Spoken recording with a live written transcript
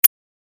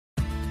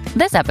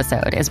This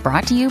episode is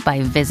brought to you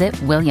by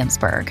Visit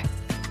Williamsburg.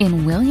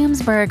 In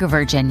Williamsburg,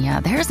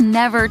 Virginia, there's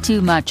never too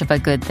much of a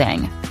good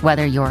thing.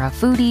 Whether you're a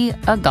foodie,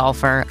 a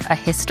golfer, a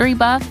history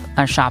buff,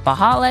 a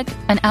shopaholic,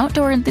 an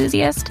outdoor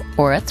enthusiast,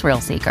 or a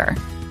thrill seeker,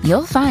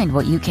 you'll find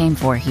what you came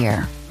for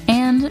here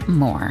and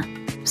more.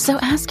 So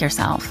ask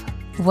yourself,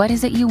 what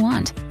is it you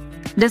want?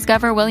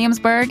 Discover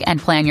Williamsburg and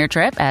plan your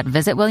trip at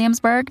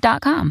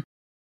visitwilliamsburg.com.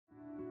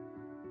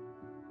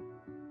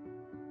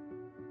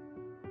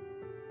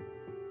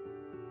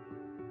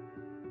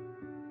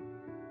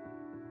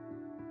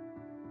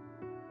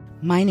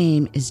 My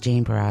name is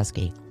Jane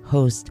Borowski,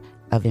 host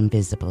of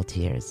Invisible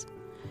Tears.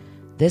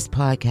 This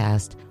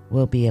podcast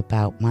will be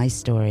about my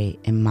story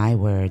in my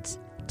words,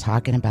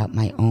 talking about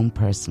my own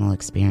personal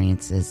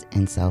experiences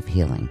in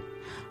self-healing.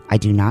 I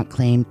do not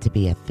claim to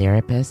be a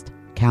therapist,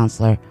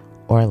 counselor,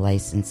 or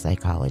licensed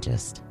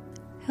psychologist.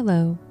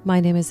 Hello,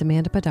 my name is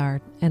Amanda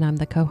Bedard, and I'm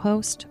the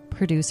co-host,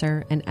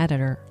 producer, and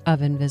editor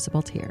of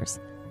Invisible Tears.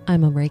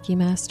 I'm a Reiki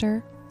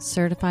master,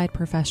 certified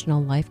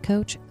professional life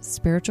coach,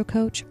 spiritual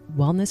coach,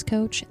 wellness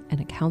coach, and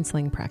a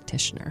counseling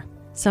practitioner.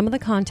 Some of the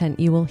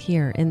content you will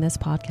hear in this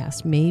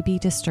podcast may be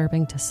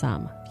disturbing to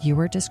some.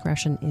 Viewer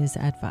discretion is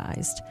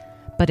advised.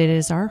 But it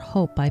is our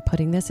hope by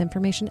putting this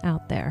information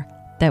out there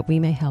that we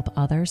may help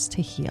others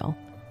to heal.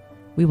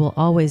 We will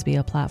always be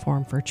a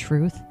platform for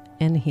truth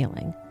and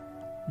healing.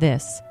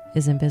 This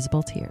is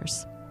Invisible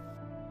Tears.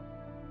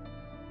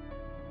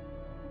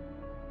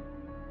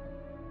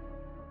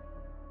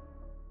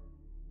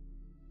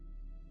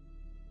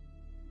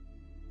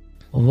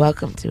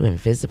 Welcome to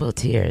Invisible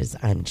Tears.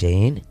 I'm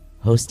Jane,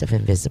 host of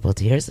Invisible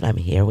Tears, and I'm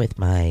here with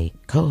my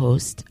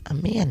co-host,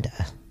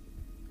 Amanda.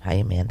 Hi,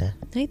 Amanda.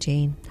 Hi,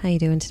 Jane. How you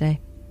doing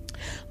today?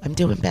 I'm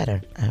doing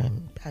better.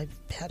 I've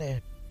had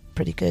a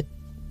pretty good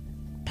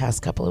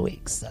past couple of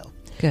weeks, so.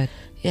 Good.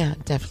 Yeah,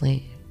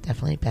 definitely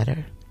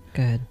better.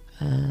 Good.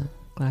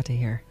 Glad to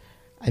hear.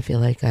 I feel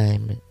like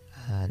I'm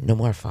no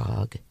more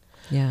fog.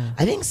 Yeah.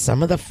 I think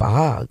some of the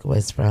fog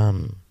was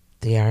from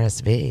the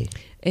RSV.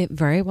 It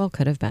very well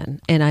could have been.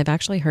 And I've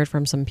actually heard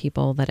from some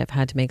people that have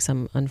had to make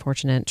some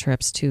unfortunate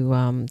trips to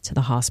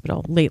the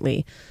hospital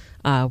lately,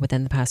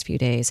 within the past few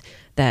days,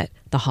 that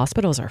the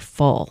hospitals are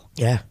full.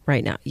 Yeah.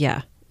 Right now.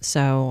 Yeah.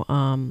 So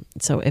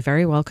it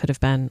very well could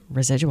have been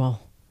residual.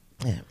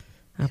 Yeah.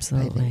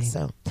 Absolutely. I think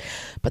so.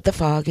 But the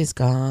fog is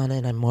gone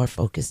and I'm more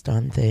focused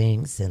on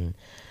things and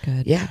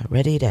Good. Yeah,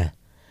 ready to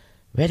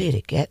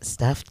get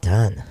stuff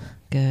done.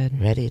 Good.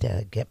 Ready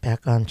to get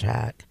back on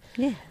track.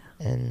 Yeah.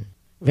 And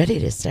ready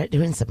to start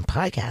doing some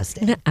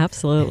podcasting.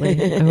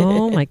 Absolutely.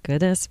 Oh my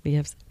goodness.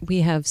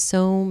 We have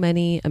so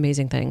many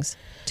amazing things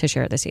to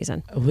share this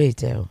season. We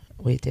do.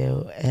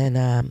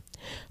 And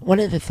one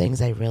of the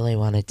things I really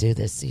want to do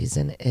this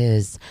season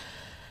is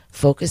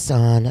focus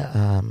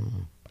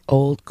on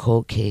old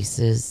cold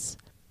cases,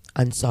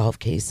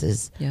 unsolved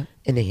cases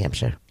in New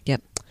Hampshire.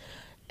 Yep.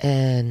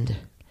 And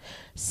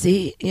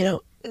see,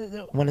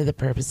 one of the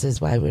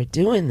purposes why we're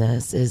doing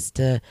this is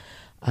to,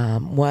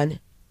 one,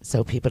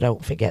 so people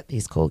don't forget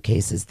these cold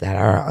cases that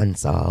are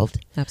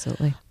unsolved.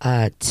 Absolutely.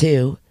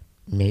 Two,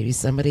 maybe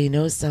somebody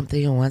knows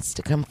something and wants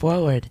to come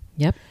forward.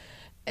 Yep.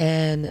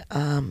 And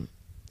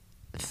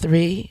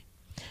three,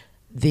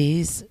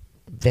 these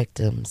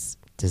victims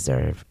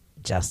deserve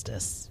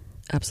justice.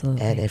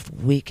 Absolutely. And if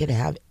we could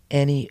have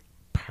any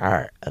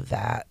part of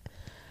that,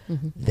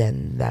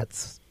 then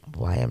that's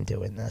why I'm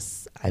doing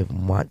this. I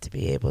want to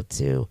be able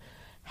to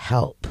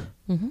help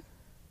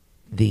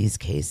these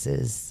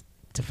cases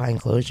to find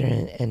closure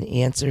and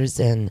answers,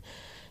 and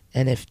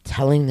if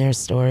telling their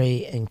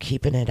story and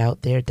keeping it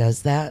out there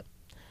does that,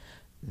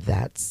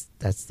 that's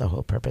the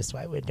whole purpose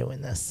why we're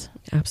doing this.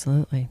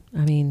 Absolutely.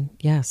 I mean,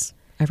 yes,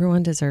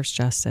 everyone deserves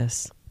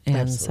justice. And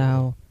Absolutely.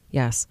 So,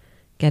 yes,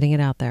 getting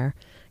it out there,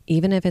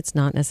 even if it's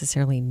not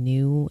necessarily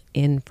new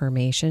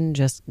information,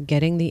 just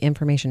getting the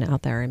information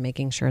out there and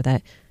making sure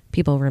that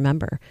people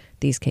remember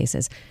these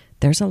cases.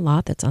 There's a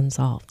lot that's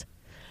unsolved.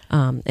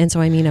 And so,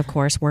 I mean, of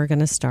course, we're going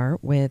to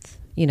start with,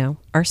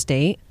 our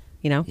state,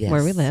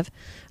 where we live.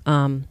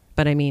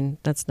 But I mean,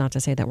 that's not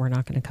to say that we're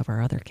not going to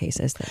cover other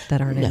cases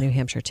that aren't in New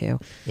Hampshire too.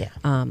 Yeah.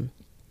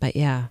 But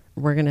yeah,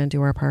 we're going to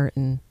do our part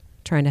in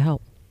trying to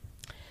help.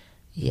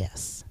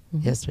 Yes.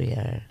 Yes, we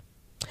are.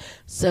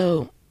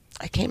 So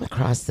I came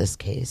across this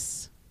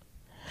case.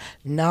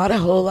 Not a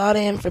whole lot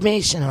of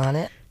information on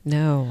it.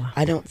 No.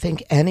 I don't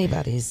think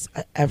anybody's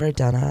ever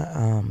done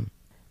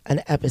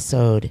an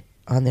episode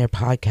on their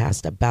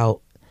podcast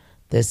about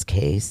this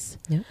case.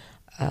 Yep.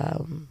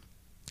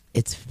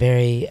 It's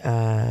very,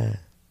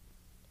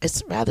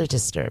 it's rather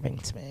disturbing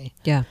to me.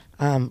 Yeah.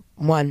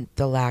 One,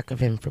 the lack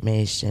of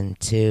information.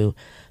 Two,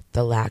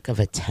 the lack of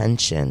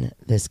attention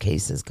this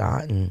case has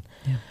gotten.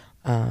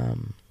 Yeah.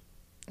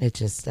 It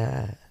just,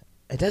 it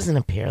doesn't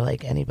appear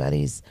like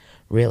anybody's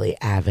really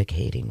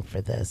advocating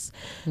for this.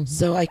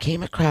 So I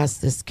came across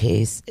this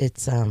case.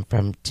 It's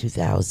from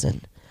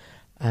 2000.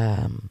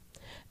 And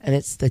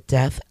it's the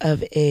death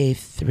of a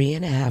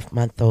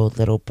 3.5-month-old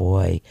little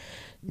boy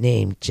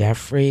named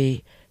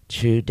Jeffrey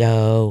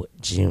Trudeau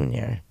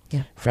Jr.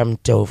 from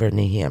Dover,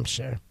 New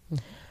Hampshire.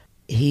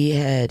 He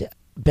had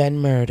been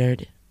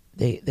murdered.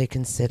 They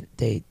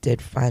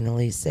did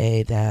finally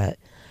say that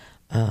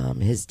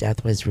his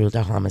death was ruled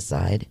a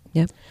homicide.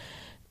 Yep.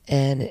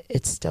 And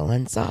it's still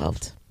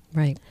unsolved.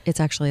 Right. It's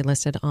actually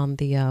listed on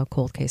the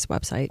cold case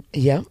website.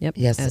 Yep. Yep.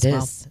 Yes, it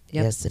is.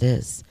 Yep. Yes, it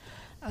is.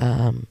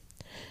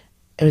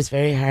 It was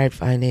very hard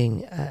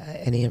finding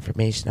any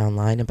information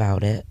online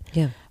about it.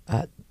 Yeah.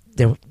 I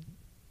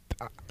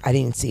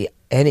didn't see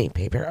any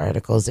paper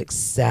articles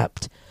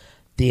except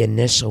the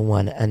initial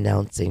one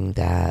announcing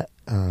that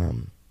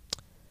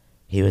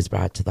he was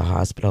brought to the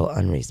hospital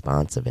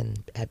unresponsive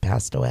and had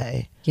passed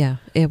away. Yeah,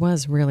 it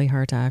was really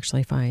hard to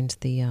actually find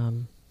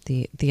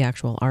the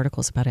actual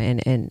articles about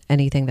it, and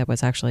anything that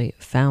was actually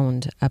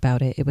found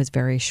about it, it was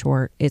very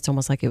short. It's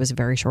almost like it was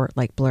very short,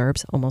 like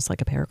blurbs, almost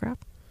like a paragraph.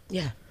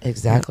 Yeah,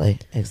 exactly,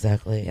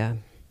 exactly. Yeah.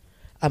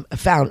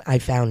 I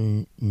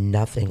found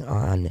nothing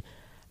on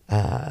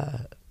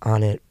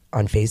it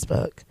on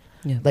Facebook.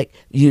 Yeah. Like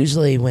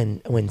usually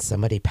when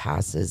somebody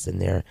passes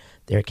and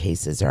their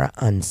cases are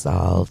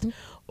unsolved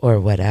or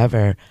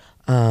whatever,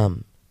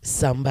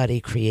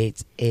 somebody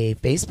creates a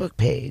Facebook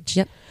page.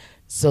 Yep.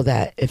 So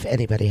that if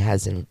anybody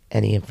has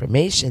any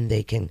information,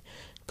 they can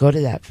go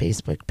to that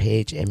Facebook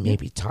page and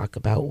maybe talk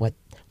about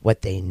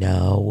what they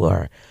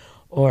know,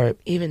 or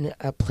even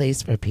a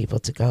place for people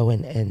to go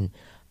and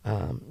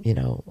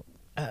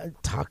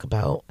talk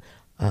about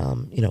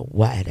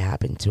what had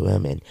happened to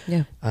him, and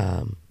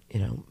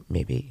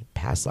maybe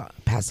pass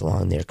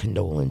along their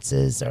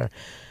condolences. Or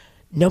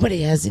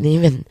nobody hasn't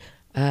even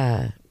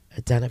done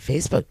a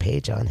Facebook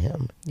page on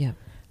him. Yeah,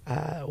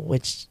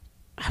 which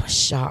I was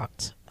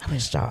shocked.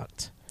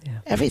 Yeah.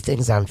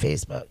 Everything's on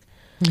Facebook.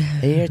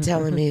 And you're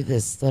telling me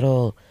this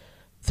little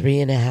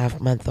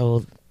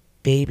 3.5-month-old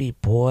baby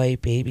boy,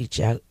 baby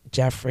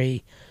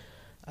Jeffrey,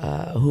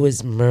 who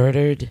was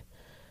murdered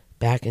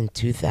back in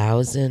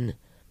 2000,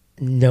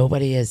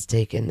 nobody has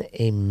taken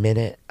a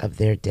minute of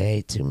their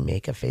day to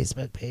make a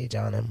Facebook page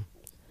on him.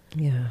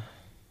 Yeah.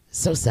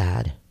 So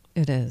sad.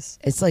 It is.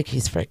 It's like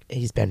he's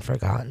been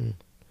forgotten.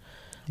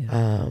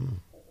 Yeah.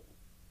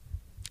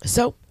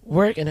 So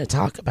we're going to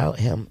talk about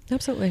him.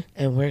 Absolutely.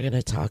 And we're going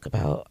to talk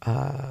about,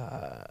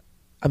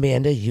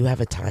 Amanda, you have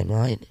a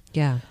timeline.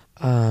 Yeah.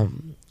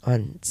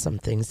 On some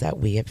things that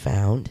we have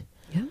found.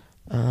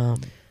 Yeah.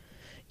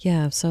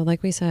 Yeah. So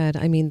like we said,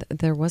 I mean,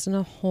 there wasn't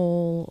a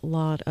whole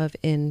lot of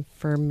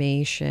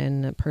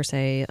information per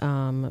se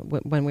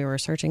when we were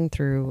searching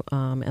through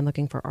and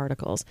looking for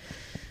articles.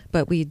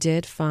 But we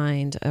did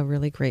find a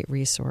really great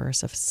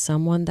resource of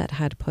someone that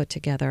had put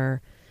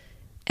together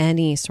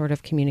any sort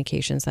of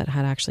communications that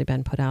had actually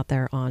been put out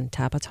there on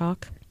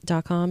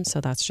tapatalk.com.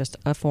 So that's just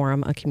a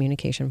forum, a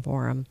communication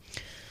forum.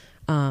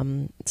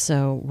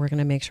 So we're going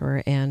to make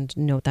sure and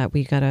note that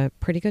we got a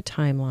pretty good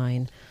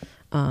timeline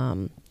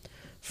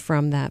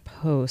from that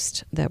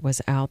post that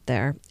was out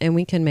there. And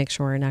we can make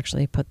sure and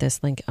actually put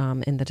this link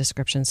in the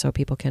description so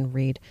people can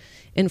read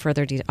in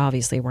further detail.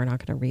 Obviously, we're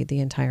not going to read the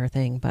entire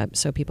thing, but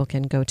so people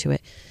can go to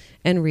it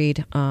and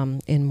read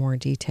in more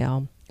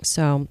detail.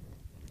 So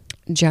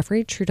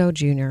Jeffrey Trudeau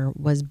Jr.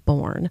 was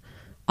born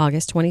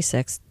August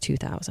 26,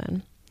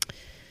 2000.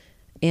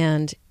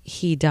 And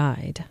he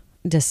died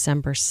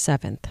December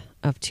 7th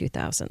of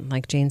 2000.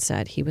 Like Jane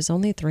said, he was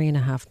only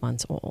 3.5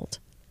 months old.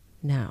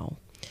 Now,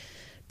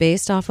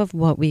 based off of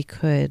what we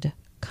could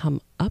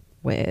come up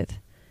with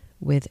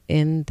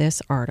within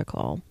this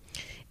article,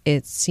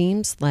 it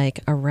seems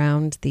like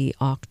around the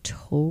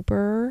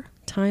October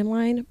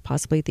timeline,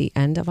 possibly the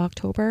end of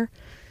October,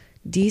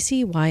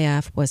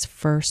 DCYF was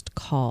first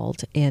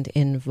called and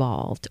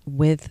involved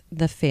with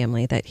the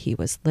family that he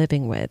was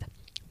living with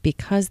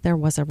because there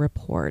was a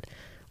report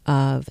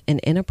of an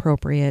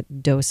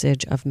inappropriate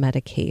dosage of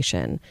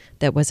medication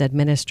that was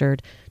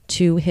administered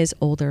to his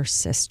older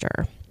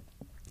sister.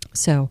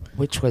 So,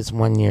 which was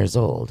 1 year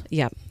old.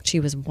 Yeah, she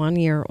was 1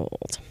 year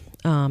old.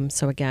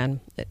 So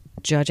again,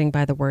 judging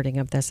by the wording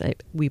of this,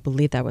 we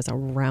believe that was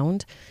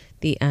around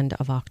the end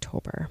of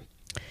October.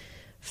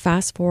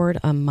 Fast forward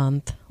a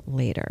month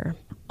later,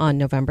 on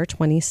November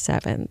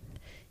 27th,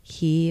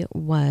 he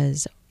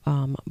was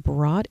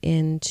brought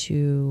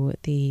into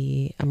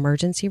the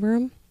emergency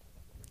room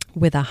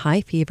with a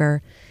high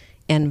fever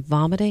and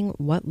vomiting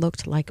what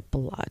looked like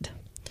blood.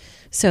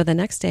 So the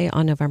next day,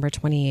 on November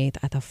 28th,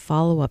 at the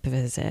follow-up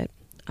visit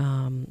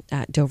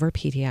at Dover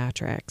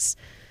Pediatrics,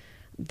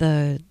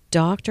 the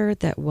doctor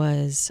that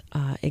was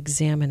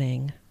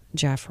examining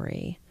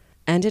Jeffrey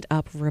ended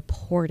up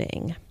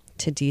reporting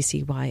to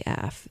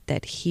DCYF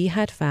that he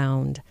had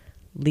found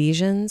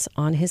lesions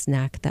on his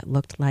neck that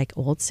looked like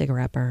old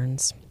cigarette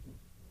burns.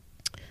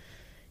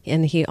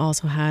 And he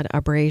also had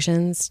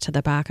abrasions to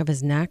the back of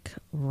his neck,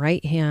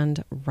 right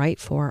hand, right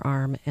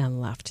forearm,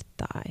 and left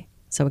thigh.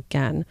 So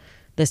again,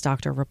 this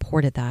doctor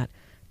reported that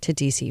to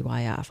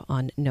DCYF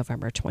on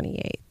November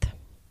 28th.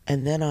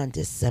 And then on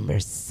December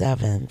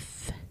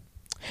 7th,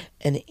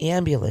 an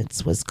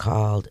ambulance was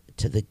called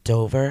to the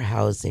Dover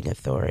Housing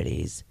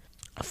Authorities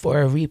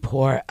for a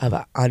report of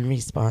an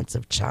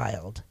unresponsive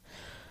child.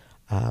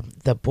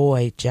 the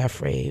boy,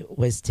 Jeffrey,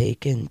 was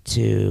taken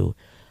to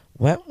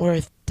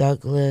Wentworth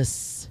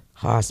Douglas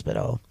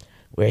Hospital,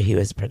 where he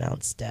was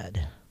pronounced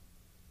dead.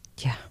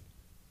 Yeah.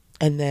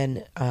 And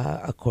then,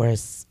 of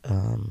course,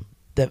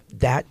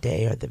 that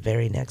day or the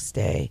very next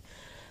day,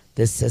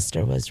 the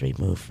sister was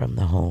removed from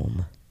the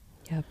home.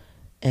 Yep.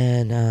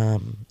 And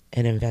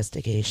an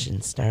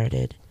investigation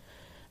started.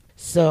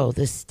 So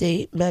the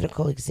state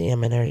medical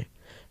examiner,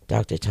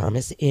 Dr.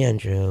 Thomas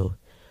Andrew,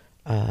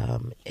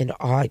 in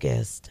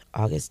August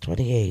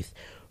 28th,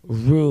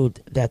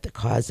 ruled that the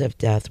cause of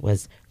death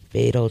was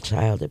fatal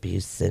child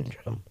abuse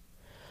syndrome.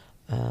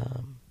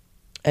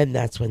 And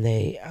that's when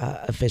they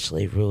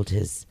officially ruled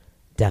his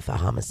death a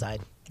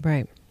homicide.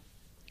 Right.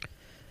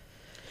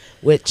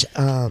 Which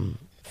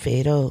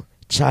fatal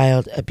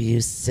child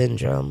abuse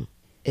syndrome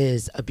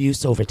is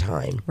abuse over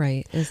time.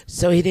 Right.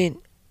 So he didn't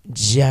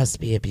just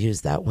be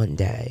abused that one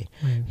day.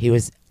 Right. He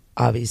was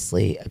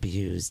obviously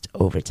abused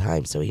over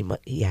time. So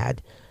he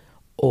had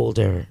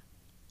older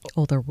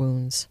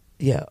wounds.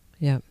 Yeah.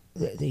 Yeah.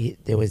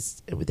 There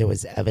was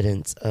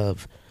evidence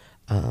of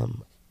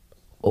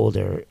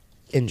older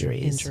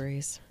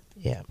injuries.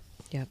 Yeah.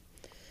 Yep.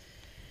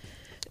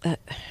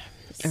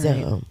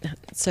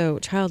 So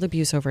child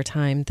abuse over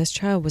time. This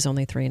child was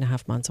only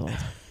 3.5 months old.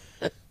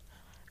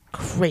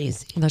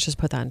 Crazy. Let's just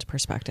put that into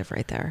perspective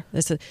right there.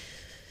 This is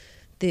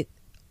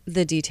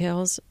the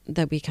details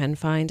that we can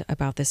find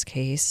about this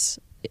case.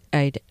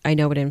 I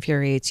know it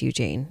infuriates you,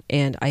 Jane,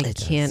 and I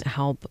can't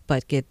help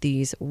but get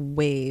these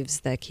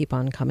waves that keep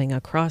on coming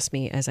across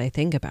me as I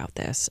think about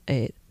this.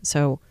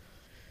 So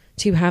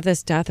to have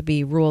this death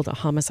be ruled a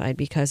homicide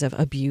because of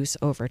abuse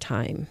over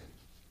time.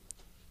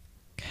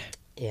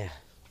 Yeah.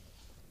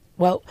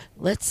 Well,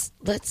 let's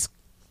go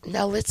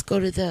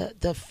to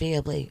the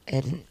family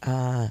and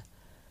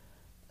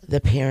the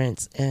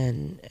parents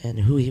and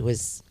who he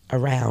was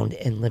around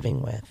and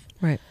living with.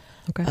 Right.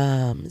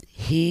 Okay.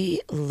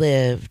 He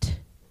lived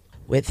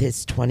with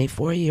his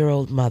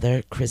 24-year-old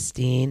mother,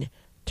 Christine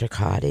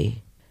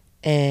Turcotte,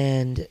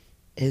 and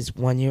his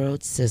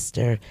 1-year-old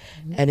sister,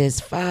 and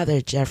his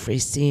father, Jeffrey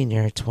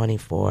Sr.,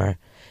 24.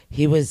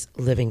 He was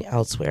living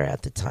elsewhere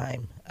at the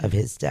time of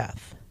his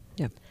death.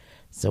 Yep.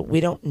 So we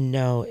don't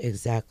know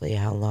exactly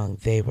how long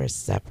they were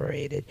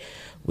separated.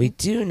 We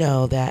do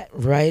know that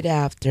right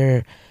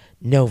after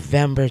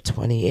November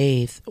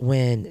 28th,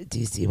 when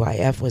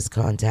DCYF was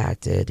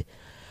contacted,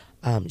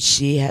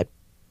 she had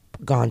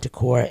gone to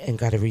court and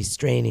got a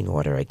restraining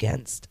order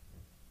against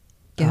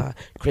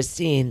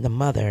Christine, the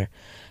mother,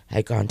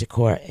 had gone to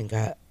court and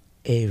got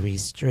a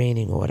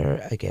restraining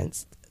order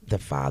against the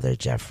father,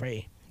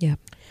 Jeffrey. Yep.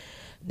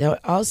 Now, it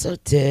also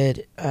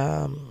did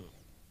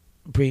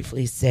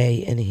briefly say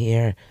in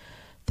here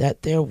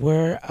that there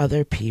were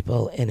other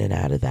people in and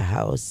out of the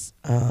house.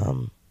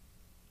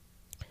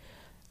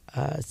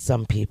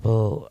 Some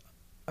people,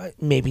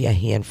 maybe a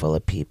handful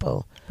of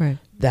people, right,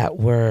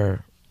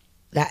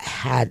 that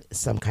had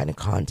some kind of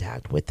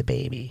contact with the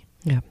baby.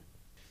 Yeah.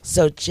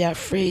 So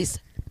Jeffrey's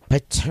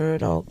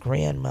paternal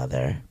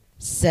grandmother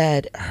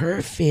said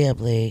her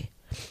family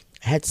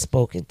had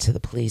spoken to the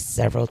police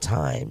several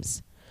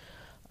times.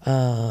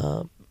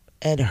 And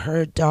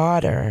her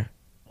daughter,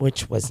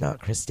 which was not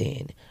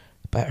Christine,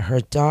 but her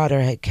daughter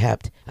had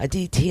kept a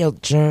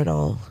detailed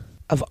journal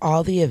of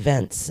all the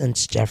events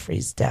since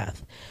Jeffrey's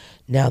death.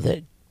 Now,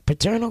 the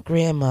paternal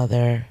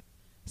grandmother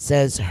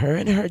says her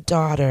and her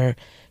daughter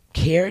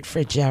cared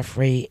for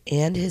Jeffrey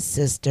and his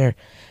sister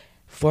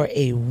for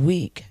a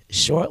week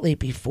shortly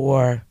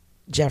before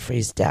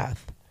Jeffrey's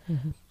death.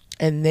 Mm-hmm.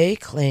 And they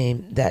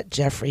claim that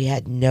Jeffrey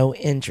had no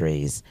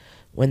injuries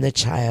when the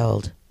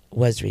child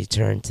was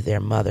returned to their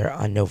mother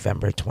on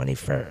November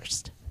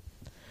 21st.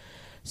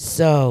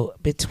 So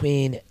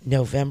between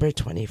November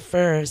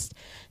 21st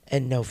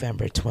and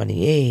November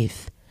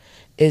 28th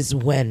is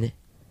when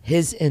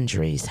his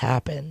injuries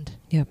happened.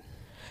 Yep.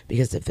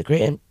 Because if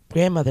the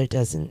grandmother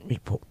doesn't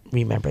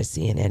remember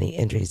seeing any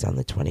injuries on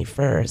the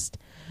 21st,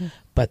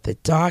 but the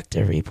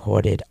doctor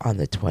reported on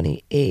the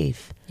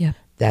 28th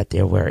that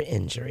there were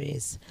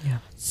injuries. Yeah.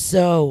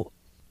 So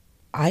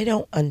I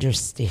don't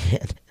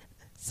understand.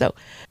 So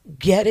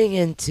getting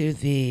into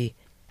the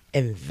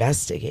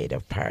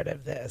investigative part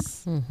of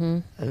this,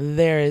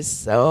 there is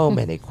so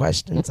many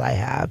questions I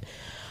have.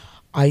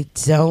 I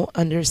don't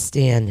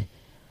understand.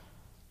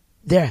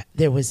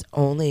 There was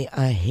only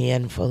a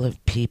handful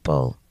of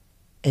people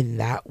in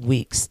that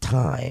week's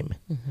time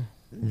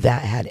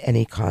that had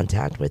any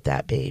contact with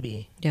that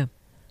baby. Yeah.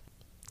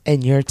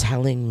 And you're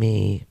telling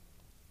me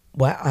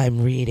what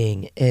I'm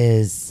reading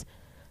is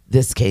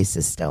this case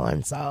is still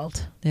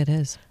unsolved. It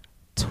is.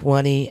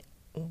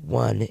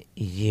 21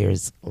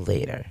 years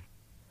later.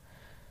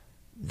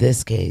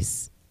 This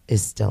case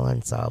is still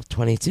unsolved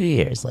 22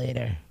 years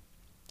later.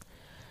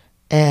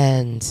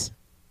 And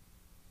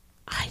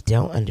I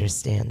don't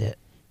understand it.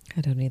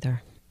 I don't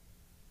either.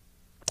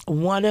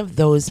 One of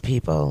those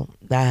people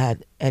that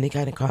had any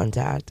kind of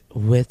contact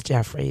with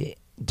Jeffrey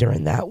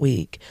during that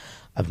week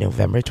of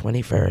November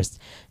 21st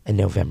and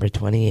November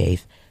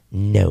 28th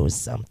knows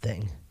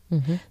something.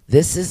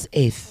 This is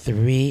a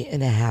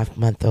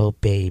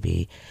 3.5-month-old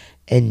baby,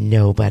 and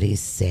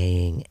nobody's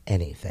saying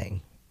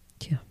anything.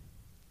 Yeah.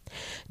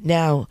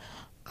 Now,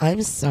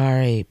 I'm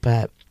sorry,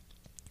 but,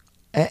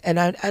 and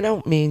I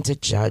don't mean to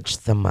judge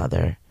the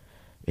mother,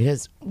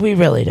 because we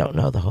really don't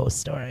know the whole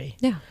story.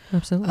 Yeah,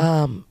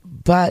 absolutely.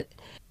 But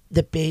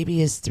the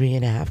baby is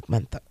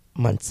 3.5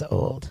 months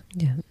old.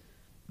 Yeah.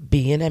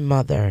 Being a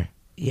mother,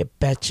 you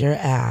bet your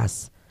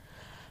ass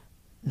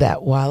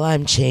that while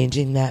I'm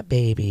changing that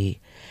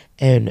baby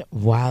and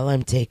while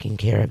I'm taking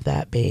care of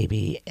that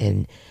baby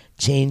and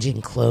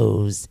changing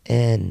clothes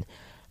and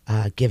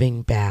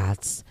giving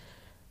baths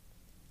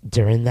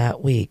during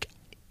that week,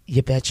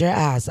 you bet your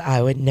ass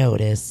I would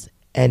notice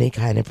any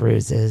kind of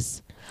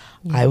bruises.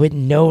 Yeah. I would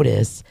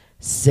notice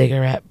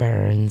cigarette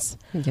burns.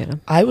 Yeah.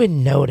 I would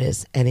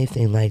notice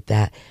anything like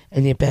that.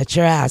 And you bet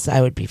your ass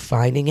I would be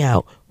finding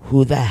out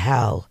who the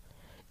hell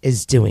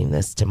is doing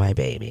this to my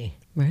baby.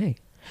 Right.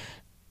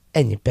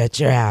 And you bet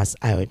your ass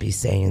I would be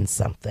saying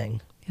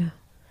something. Yeah.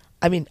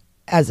 I mean,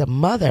 as a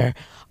mother,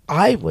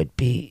 I would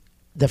be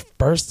the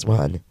first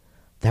one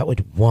that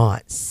would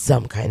want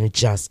some kind of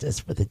justice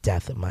for the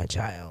death of my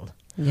child.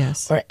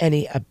 Yes. Or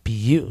any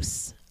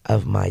abuse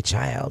of my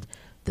child.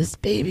 This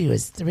baby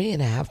was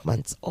 3.5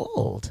 months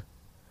old.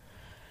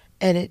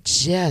 And it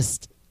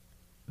just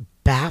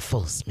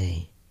baffles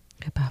me.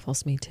 It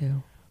baffles me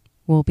too.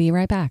 We'll be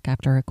right back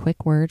after a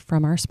quick word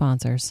from our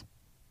sponsors.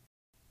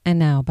 And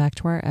now back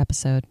to our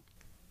episode.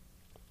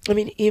 I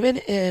mean,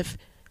 even if,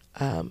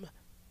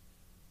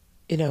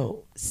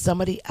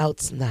 somebody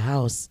else in the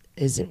house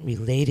isn't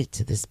related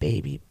to this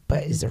baby,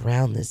 but is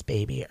around this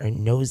baby or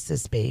knows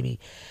this baby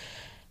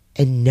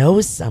and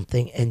knows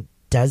something and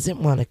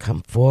doesn't want to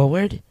come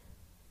forward,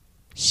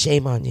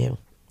 shame on you.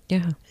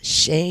 Yeah.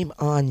 Shame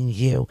on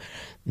you.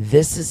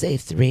 This is a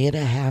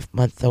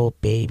 3.5-month-old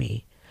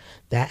baby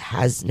that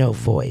has no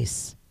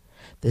voice.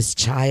 This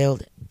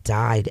child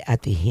died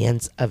at the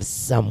hands of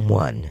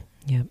someone.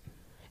 Yep.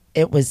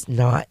 It was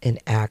not an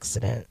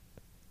accident.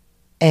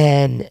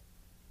 And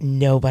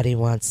nobody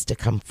wants to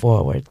come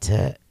forward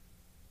to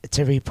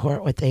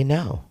report what they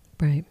know.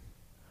 Right.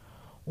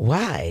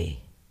 Why?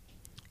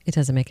 It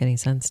doesn't make any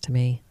sense to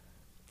me.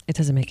 It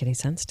doesn't make any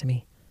sense to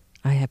me.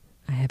 I have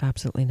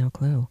absolutely no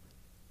clue.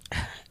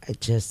 I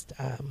just,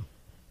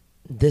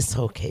 this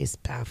whole case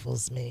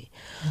baffles me.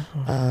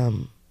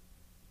 Mm-hmm.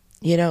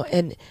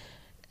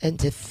 And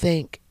to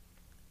think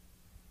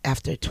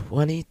after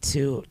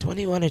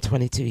 21 or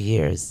 22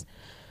 years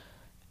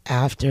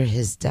after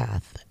his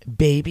death,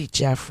 baby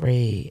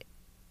Jeffrey,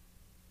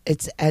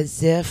 it's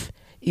as if,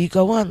 you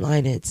go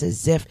online, it's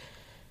as if,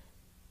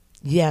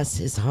 yes,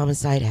 his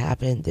homicide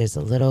happened. There's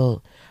a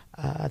little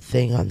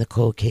thing on the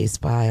cold case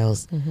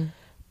files,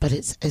 but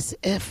it's as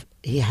if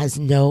he has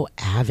no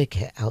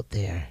advocate out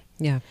there.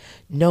 Yeah.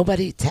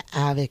 Nobody to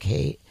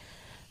advocate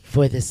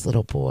for this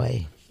little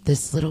boy,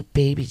 this little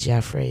baby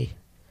Jeffrey.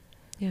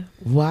 Yeah.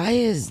 Why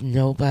is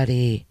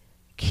nobody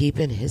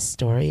keeping his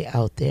story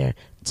out there,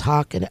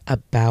 talking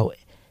about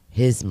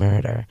his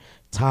murder,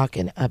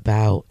 talking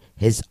about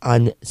his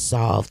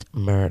unsolved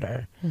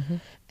murder,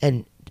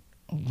 and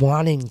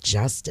wanting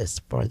justice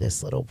for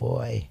this little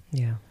boy?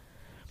 Yeah.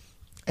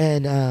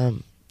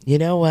 And you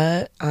know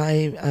what?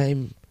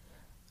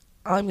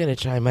 I'm going to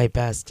try my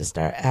best to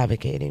start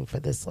advocating for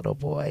this little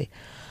boy.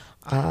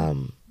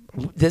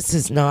 This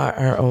is not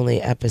our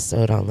only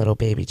episode on little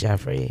baby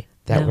Jeffrey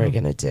that we're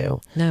going to do.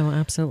 No,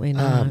 absolutely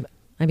not.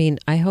 I mean,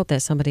 I hope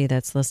that somebody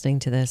that's listening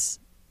to this,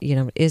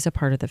 is a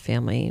part of the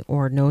family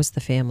or knows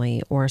the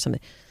family or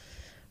something.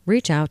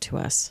 Reach out to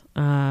us.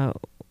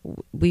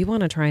 We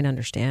want to try and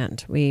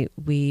understand. We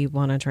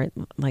want to try,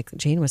 like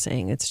Jane was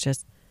saying,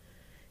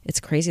 it's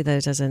crazy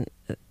that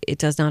it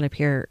does not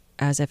appear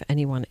as if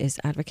anyone is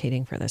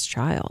advocating for this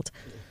child.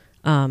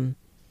 And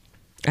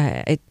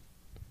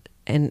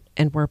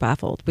we're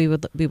baffled. We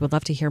would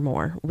love to hear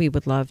more. We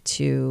would love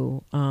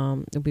to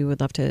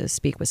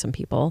speak with some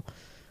people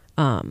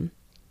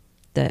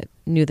that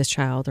knew this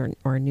child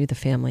or knew the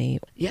family.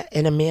 Yeah,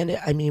 and Amanda,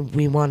 I mean,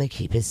 we want to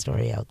keep his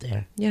story out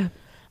there. Yeah.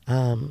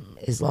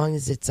 As long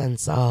as it's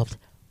unsolved,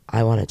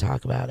 I want to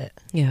talk about it.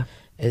 Yeah.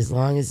 As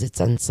long as it's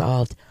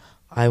unsolved,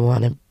 I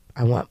want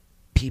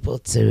people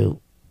to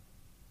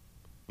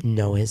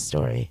know his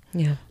story.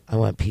 Yeah. I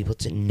want people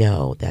to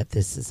know that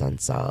this is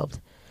unsolved.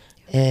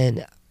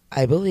 And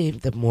I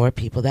believe the more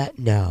people that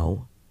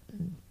know,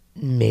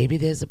 maybe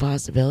there's a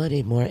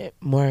possibility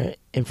more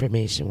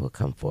information will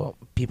come forward.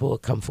 People will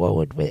come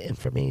forward with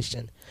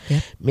information.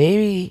 Yeah.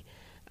 Maybe,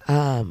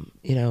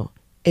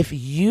 if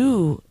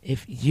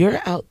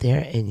you're out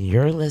there and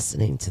you're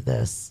listening to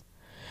this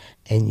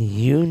and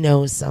you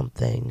know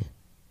something,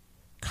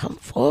 come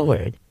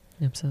forward.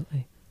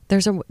 Absolutely.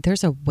 There's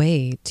a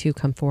way to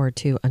come forward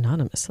to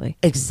anonymously.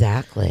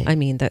 Exactly. I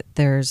mean that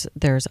there's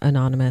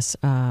anonymous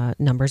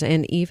numbers,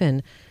 and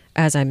even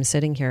as I'm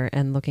sitting here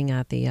and looking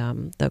at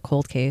the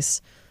cold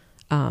case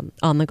on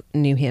the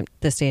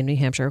state of New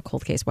Hampshire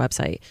cold case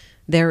website,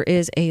 there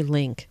is a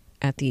link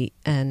at the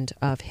end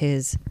of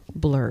his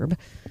blurb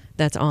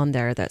that's on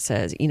there that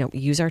says,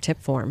 use our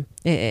tip form,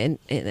 and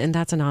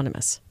that's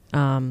anonymous.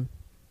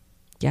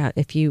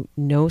 If you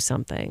know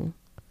something,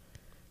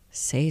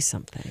 say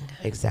something.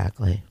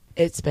 Exactly.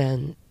 It's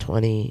been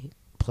 20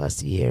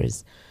 plus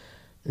years.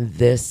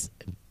 This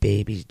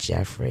baby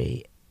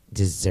Jeffrey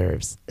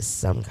deserves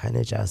some kind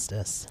of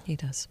justice. He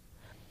does.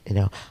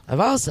 I've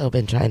also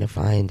been trying to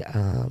find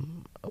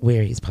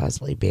where he's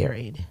possibly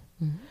buried,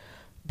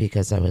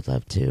 because I would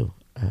love to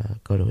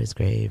go to his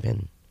grave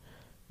and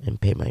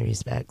pay my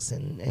respects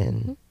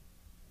and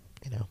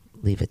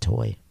leave a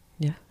toy.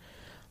 Yeah.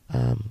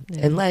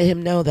 And let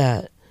him know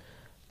that,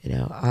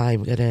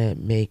 I'm going to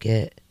make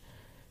it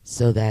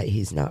so that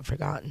he's not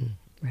forgotten.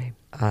 Right.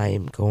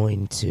 I'm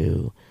going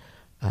to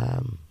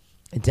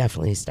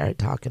definitely start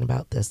talking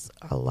about this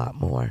a lot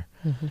more.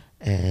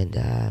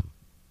 And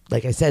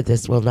like I said,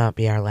 this will not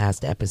be our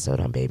last episode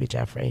on baby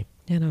Jeffrey.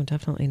 Yeah, no,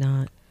 definitely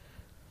not.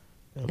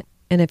 Nope.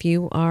 And if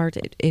you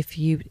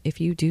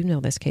do know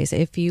this case,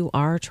 if you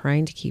are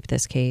trying to keep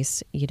this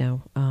case,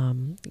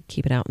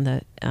 keep it out in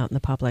the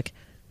public,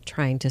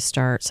 trying to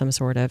start some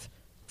sort of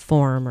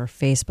forum or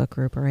Facebook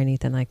group or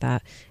anything like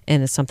that,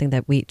 and it's something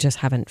that we just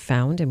haven't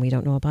found and we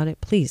don't know about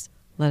it, please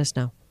let us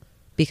know,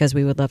 because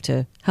we would love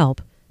to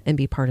help and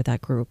be part of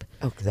that group.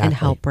 Exactly. And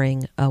help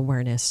bring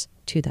awareness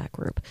to that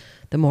group.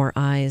 The more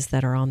eyes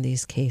that are on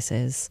these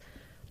cases,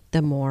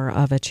 the more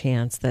of a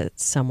chance that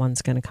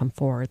someone's going to come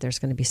forward. There's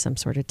going to be some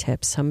sort of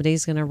tip.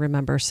 Somebody's going to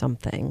remember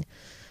something.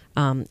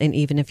 And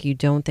even if you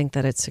don't think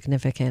that it's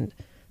significant,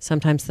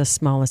 sometimes the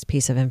smallest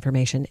piece of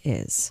information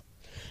is.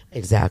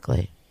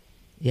 Exactly.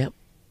 Yep,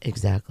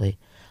 exactly.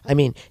 I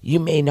mean, you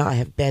may not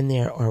have been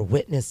there or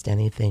witnessed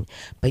anything,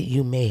 but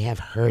you may have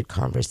heard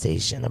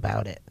conversation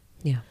about it.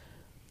 Yeah.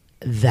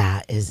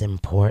 That is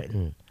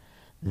important.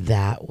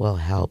 That will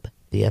help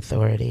the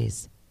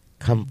authorities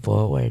come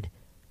forward,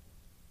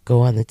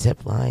 go on the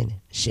tip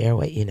line, share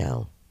what you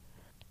know.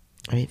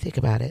 I mean, think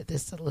about it.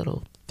 This is a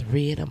little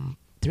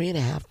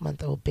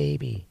 3.5-month-old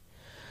baby.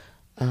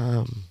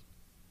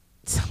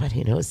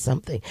 Somebody knows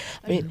something.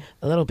 I mean,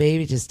 a little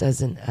baby just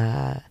doesn't,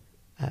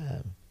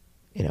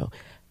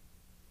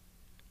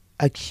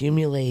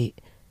 accumulate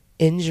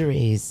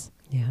injuries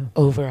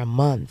over a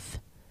month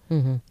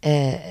and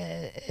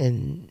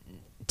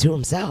to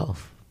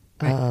himself.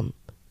 Right.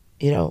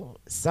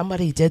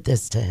 Somebody did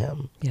this to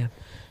him. Yeah.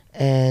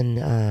 And,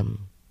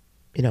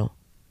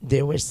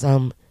 there were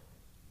some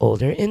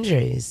older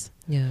injuries.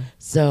 Yeah.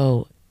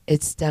 So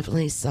it's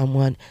definitely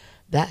someone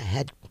that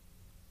had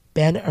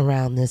been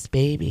around this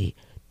baby,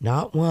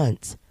 not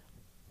once,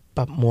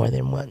 but more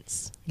than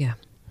once. Yeah.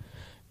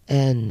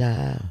 And,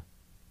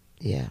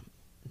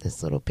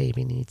 this little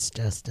baby needs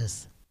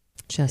justice.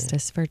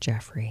 Justice for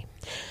Jeffrey.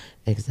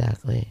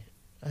 Exactly.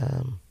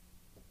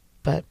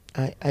 But,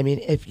 I mean,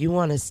 if you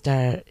want to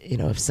start,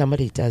 if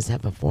somebody does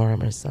have a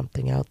forum or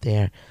something out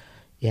there,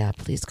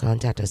 please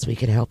contact us. We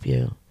can help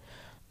you.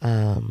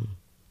 And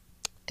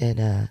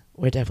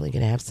we're definitely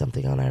going to have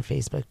something on our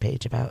Facebook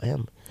page about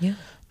him. Yeah.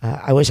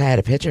 I wish I had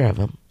a picture of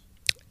him.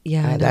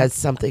 Yeah. That's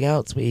something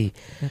else. We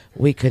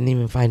couldn't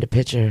even find a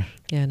picture.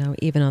 Yeah, no,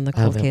 even on the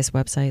cold case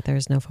website,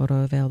 there's no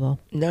photo available.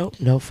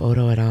 No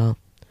photo at all.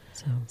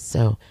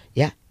 So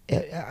yeah,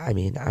 I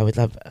mean, I would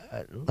love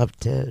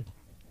to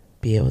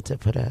be able to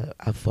put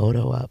a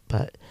photo up,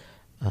 but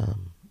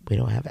we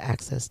don't have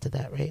access to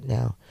that right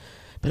now.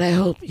 But I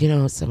hope,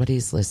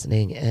 somebody's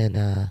listening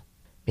and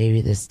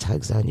maybe this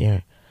tugs on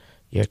your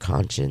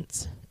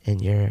conscience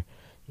and your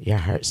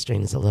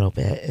heartstrings a little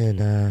bit,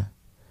 and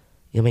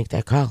you'll make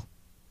that call.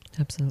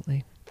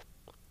 Absolutely.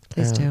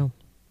 Please do.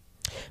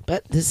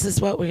 But this is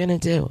what we're going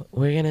to do.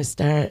 We're going to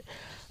start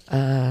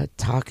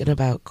talking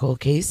about cold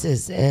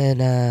cases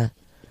and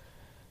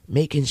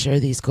making sure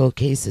these cold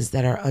cases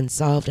that are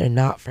unsolved are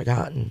not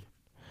forgotten.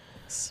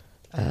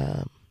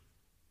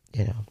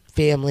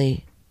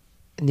 Family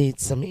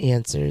needs some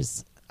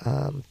answers.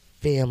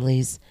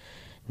 Families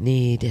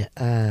need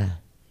a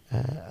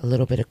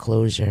little bit of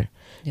closure.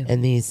 Yeah.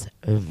 And these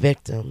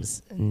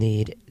victims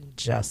need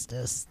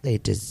justice. They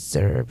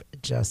deserve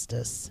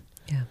justice.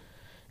 Yeah.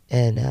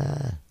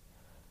 And,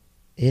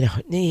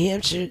 New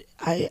Hampshire,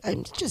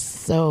 I'm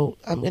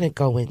going to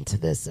go into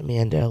this,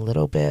 Amanda, a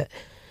little bit,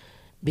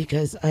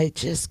 because I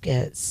just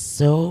get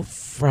so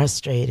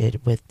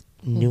frustrated with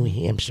New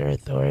Hampshire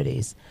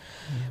authorities.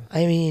 Yeah.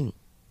 I mean,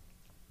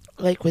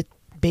 like with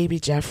baby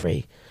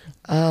Jeffrey,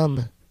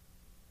 if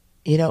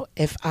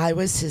I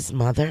was his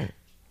mother,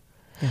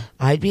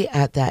 I'd be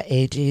at that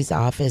AG's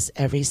office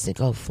every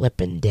single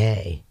flipping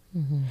day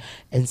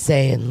and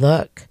saying,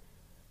 look,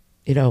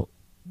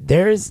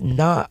 there's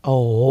not a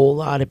whole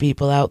lot of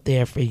people out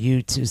there for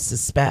you to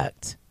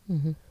suspect.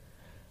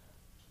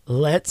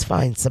 Let's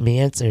find some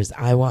answers.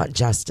 I want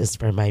justice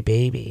for my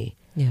baby.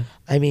 Yeah.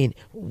 I mean,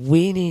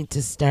 we need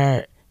to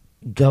start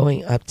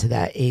going up to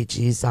that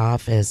AG's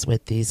office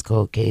with these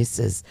cold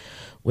cases,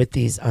 with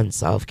these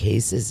unsolved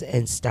cases,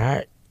 and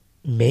start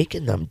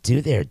making them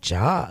do their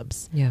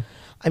jobs. Yeah.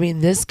 I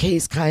mean, this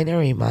case kind of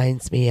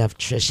reminds me of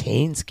Trish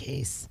Haynes'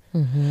 case,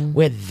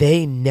 where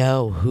they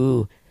know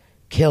who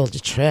killed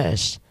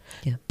Trish,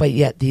 Yeah. But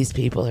yet these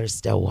people are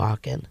still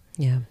walking.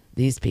 Yeah.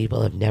 These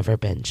people have never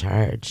been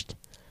charged.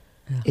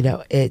 Yeah. You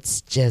know,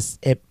 it's just,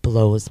 it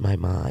blows my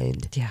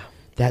mind Yeah.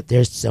 that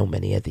there's so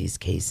many of these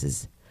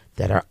cases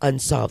that are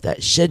unsolved,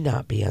 that should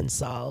not be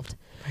unsolved,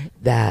 Right.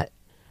 that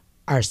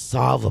are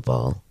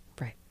solvable.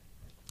 Right.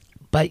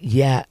 But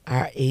yet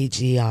our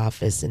AG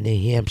office in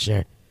New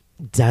Hampshire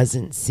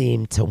doesn't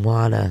seem to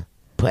want to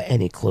put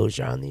any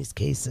closure on these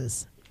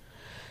cases.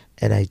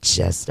 And I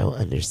just don't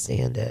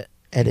understand it.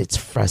 And it's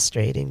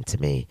frustrating to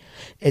me.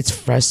 It's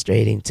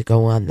frustrating to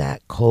go on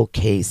that cold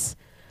case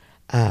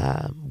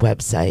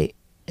website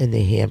in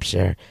New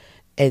Hampshire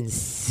and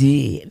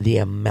see the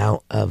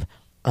amount of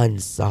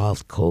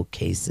unsolved cold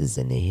cases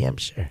in New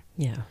Hampshire.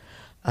 Yeah.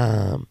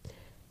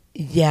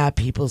 Yeah,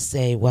 people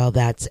say, well,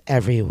 that's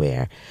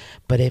everywhere.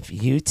 But if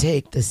you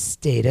take the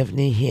state of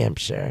New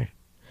Hampshire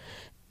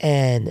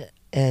and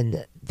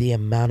the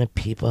amount of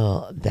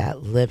people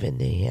that live in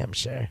New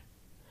Hampshire,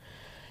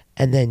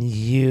 and then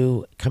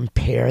you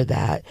compare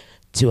that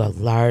to a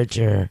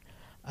larger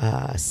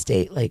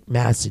state like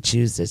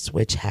Massachusetts,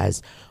 which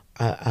has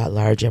a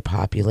larger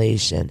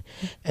population,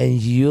 and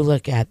you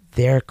look at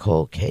their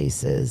cold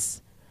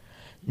cases,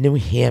 New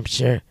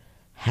Hampshire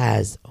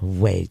has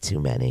way too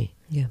many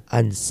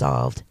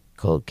unsolved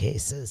cold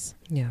cases.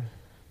 Yeah.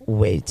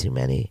 Way too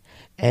many.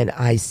 And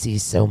I see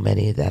so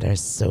many that are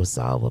so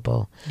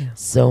solvable. Yeah.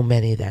 So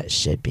many that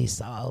should be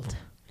solved.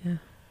 Yeah.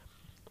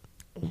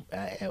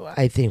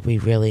 I think we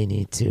really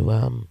need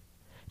to,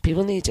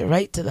 people need to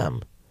write to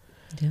them.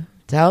 Yeah.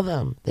 Tell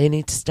them they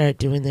need to start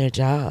doing their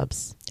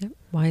jobs. Yep.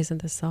 Why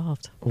isn't this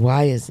solved?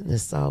 Why isn't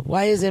this solved?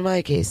 Why isn't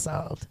my case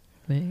solved?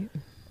 Right.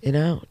 You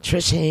know,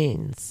 Trish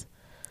Haynes,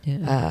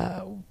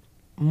 Yeah.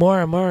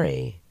 Maura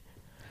Murray.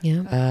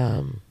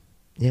 Yeah.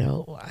 You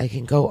know, I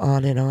can go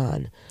on and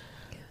on.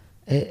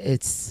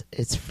 It's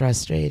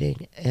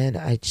frustrating, and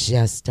I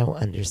just don't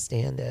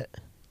understand it.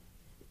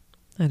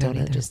 I don't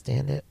either.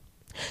 understand it.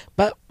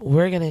 But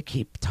we're going to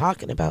keep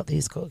talking about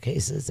these cold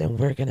cases, and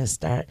we're going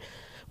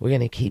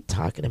to keep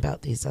talking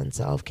about these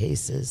unsolved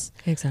cases.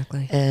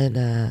 Exactly.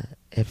 And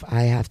if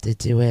I have to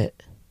do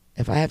it,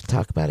 if I have to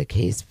talk about a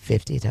case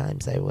 50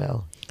 times, I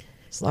will.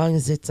 As long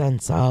as it's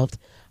unsolved,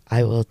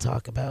 I will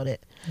talk about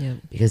it. Yeah.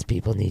 Because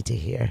people need to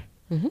hear.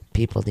 Mm-hmm.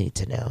 People need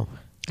to know.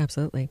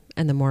 Absolutely.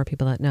 And the more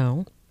people that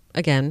know,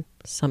 again,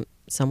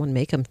 someone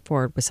may come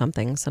forward with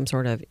something, some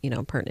sort of,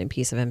 pertinent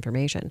piece of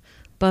information.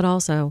 But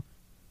also,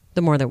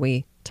 the more that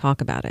we talk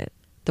about it,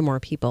 the more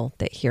people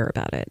that hear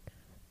about it,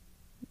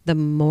 the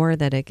more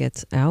that it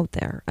gets out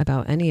there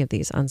about any of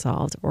these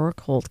unsolved or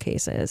cold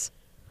cases,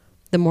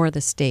 the more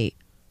the state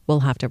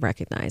will have to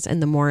recognize,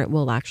 and the more it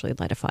will actually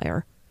light a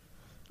fire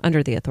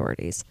under the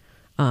authorities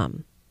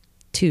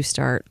to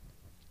start,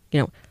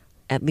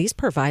 at least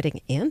providing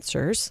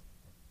answers.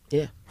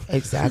 Yeah,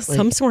 exactly.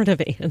 Some sort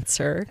of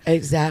answer.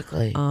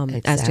 Exactly.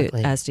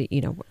 Exactly. As to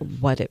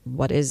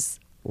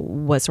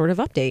what sort of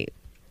update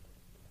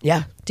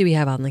Yeah. do we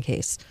have on the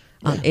case?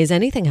 Is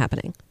anything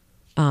happening?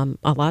 A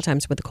lot of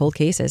times with the cold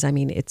cases, I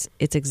mean, it's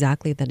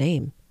exactly the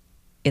name.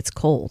 It's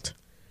cold.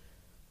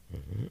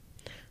 Mm-hmm.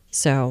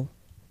 So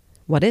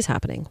what is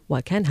happening?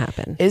 What can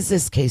happen? Is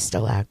this case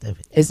still active?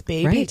 Is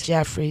baby Right.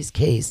 Jeffrey's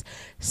case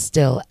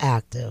still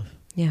active?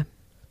 Yeah.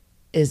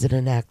 Is it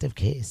an active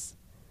case?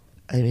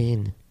 I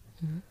mean,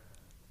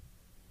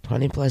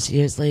 20 plus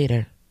years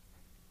later.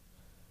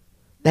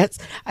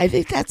 I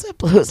think that's what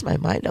blows my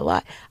mind a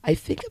lot. I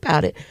think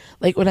about it.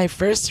 Like when I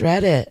first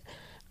read it,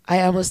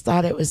 I almost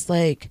thought it was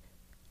like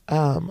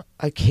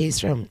a case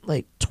from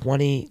like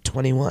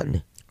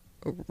 2021.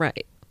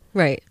 Right.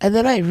 Right. And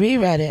then I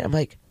reread it. I'm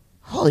like,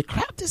 holy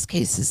crap, this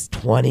case is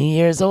 20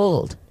 years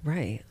old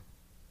Right.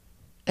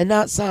 and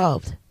not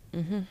solved.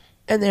 Mm-hmm.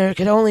 And there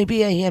could only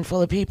be a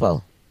handful of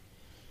people.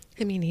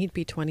 I mean, he'd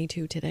be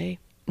 22 today,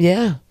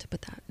 Yeah. to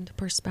put that into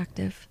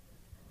perspective.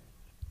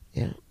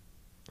 Yeah.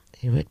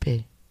 He would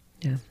be.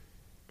 Yeah.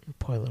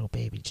 Poor little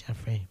baby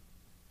Jeffrey.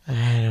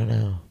 I don't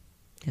know.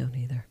 No,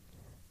 neither.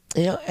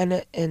 You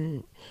know,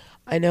 and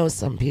I know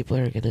some people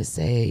are going to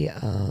say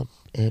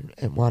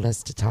and want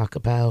us to talk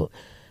about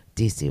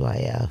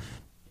DCYF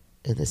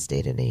in the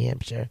state of New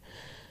Hampshire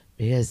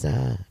because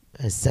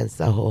since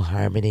the whole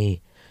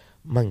Harmony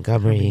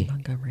Montgomery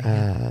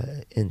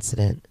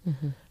incident,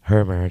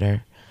 her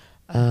murder,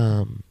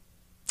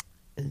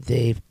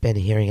 they've been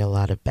hearing a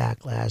lot of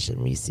backlash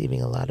and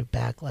receiving a lot of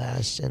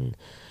backlash. And,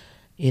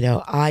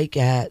 I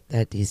get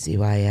that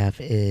DCYF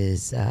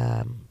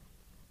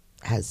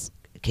has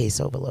case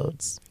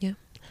overloads. Yeah.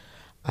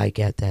 I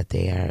get that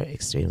they are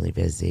extremely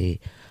busy.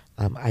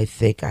 I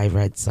think I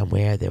read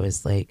somewhere there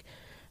was they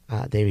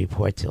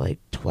report to like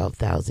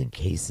 12,000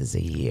 cases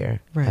a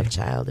year of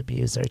child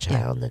abuse or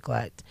child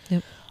neglect.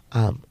 Yep.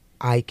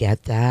 I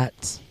get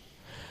that.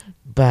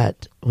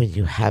 But when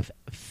you have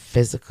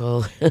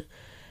physical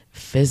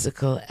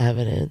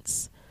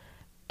evidence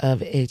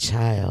of a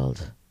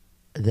child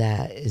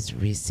that is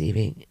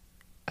receiving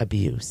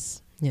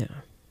abuse, Yeah.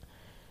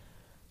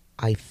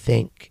 I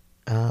think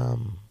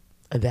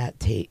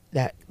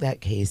that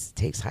case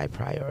takes high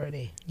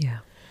priority. Yeah.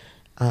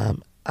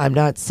 I'm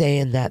not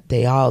saying that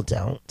they all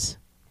don't,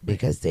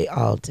 because they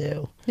all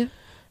do. Yeah.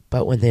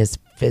 But when there's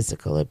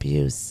physical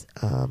abuse,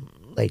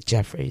 like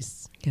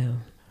Jeffrey's,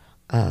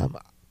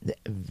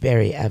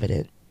 very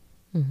evident,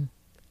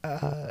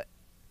 a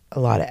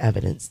lot of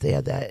evidence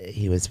there that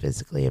he was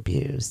physically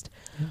abused.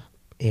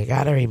 You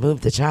got to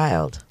remove the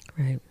child.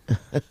 Right.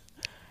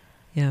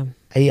 Yeah.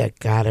 You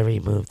got to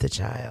remove the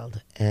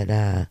child.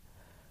 And,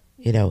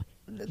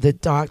 the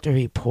doctor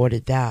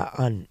reported that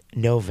on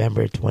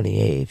November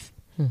 28th.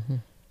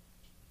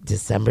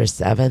 December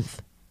 7th,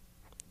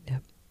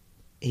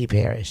 he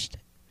perished.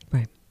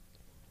 Right.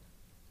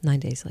 9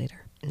 days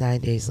later.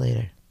 9 days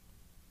later.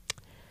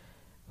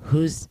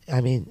 There's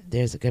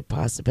a good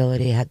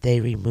possibility had they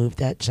removed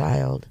that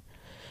child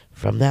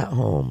from that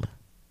home,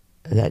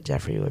 that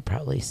Jeffrey would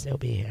probably still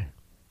be here.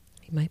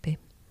 He might be.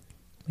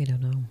 We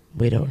don't know.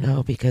 We don't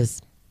know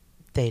because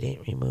they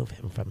didn't remove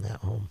him from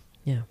that home.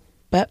 Yeah.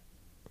 But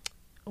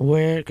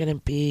we're going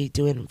to be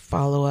doing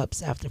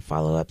follow-ups after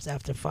follow-ups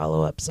after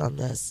follow-ups on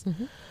this.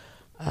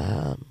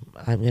 I'm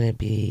going to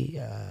be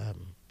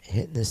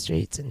hitting the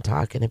streets and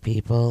talking to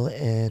people.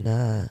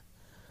 And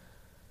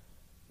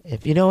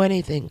if you know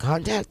anything,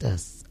 contact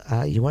us.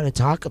 You want to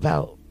talk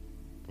about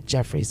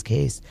Jeffrey's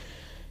case.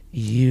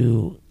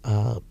 You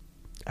are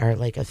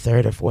like a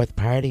third or fourth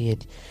party,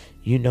 and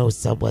you know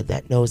someone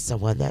that knows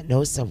someone that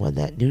knows someone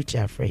that knew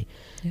Jeffrey,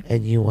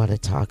 and you want to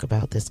talk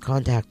about this,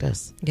 contact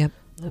us. Yep.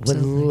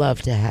 Absolutely. Would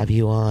love to have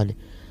you on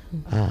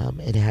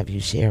and have you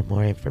share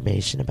more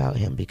information about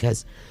him,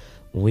 because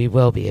we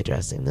will be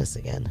addressing this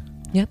again.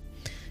 Yep.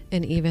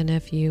 And even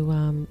if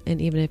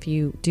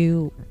you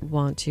do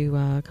want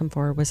to come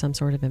forward with some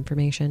sort of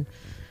information,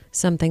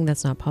 something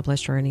that's not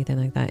published or anything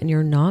like that, and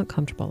you're not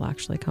comfortable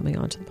actually coming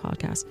onto the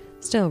podcast,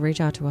 still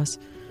reach out to us.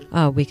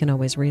 We can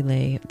always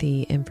relay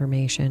the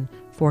information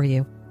for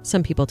you.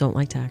 Some people don't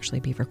like to actually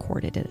be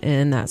recorded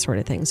and that sort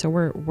of thing. So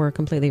we're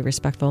completely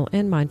respectful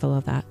and mindful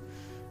of that.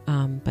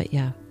 But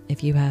yeah,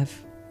 if you have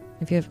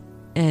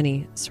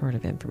any sort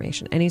of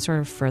information, any sort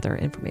of further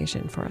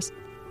information for us,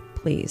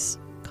 please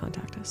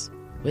contact us.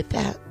 With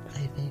that,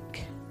 I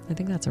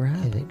think that's a wrap.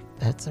 I think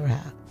that's a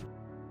wrap.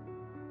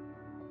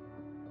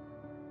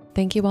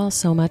 Thank you all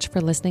so much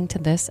for listening to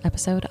this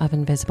episode of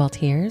Invisible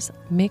Tears.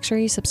 Make sure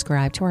you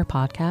subscribe to our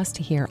podcast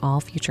to hear all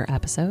future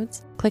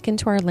episodes. Click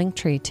into our link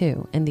tree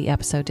too in the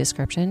episode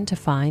description to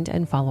find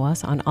and follow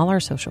us on all our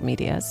social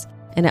medias.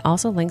 And it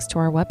also links to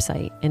our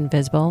website,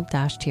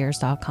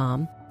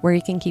 invisible-tears.com, where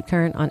you can keep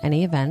current on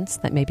any events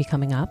that may be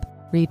coming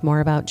up, read more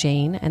about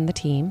Jane and the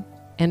team,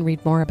 and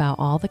read more about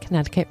all the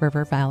Connecticut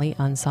River Valley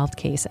unsolved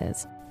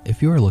cases.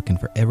 If you are looking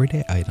for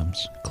everyday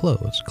items,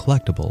 clothes,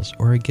 collectibles,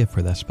 or a gift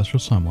for that special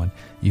someone,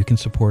 you can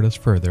support us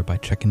further by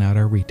checking out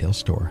our retail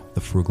store,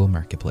 The Frugal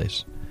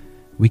Marketplace.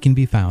 We can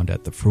be found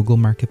at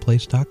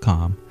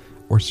thefrugalmarketplace.com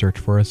or search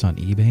for us on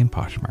eBay and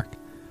Poshmark.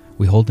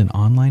 We hold an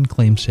online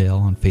claim sale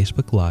on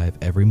Facebook Live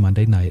every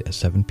Monday night at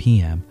 7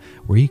 p.m.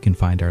 where you can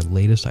find our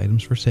latest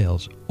items for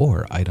sales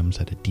or items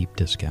at a deep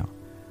discount.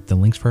 The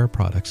links for our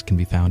products can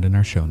be found in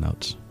our show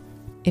notes.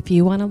 If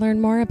you want to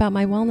learn more about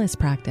my wellness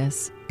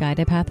practice,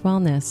 Guided Path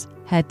Wellness,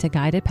 head to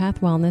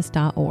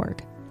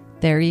guidedpathwellness.org.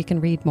 There you can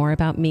read more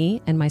about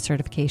me and my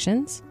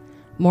certifications,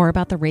 more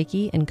about the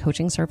Reiki and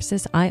coaching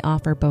services I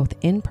offer both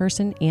in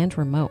person and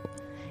remote,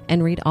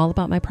 and read all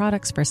about my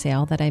products for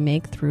sale that I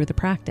make through the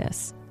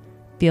practice.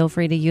 Feel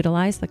free to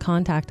utilize the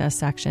Contact Us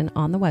section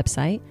on the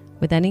website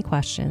with any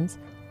questions,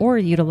 or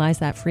utilize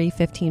that free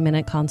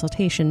 15-minute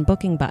consultation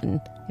booking button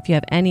if you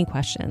have any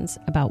questions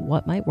about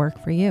what might work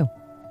for you.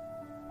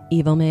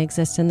 Evil may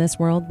exist in this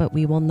world, but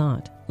we will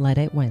not let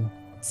it win.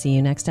 See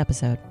you next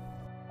episode.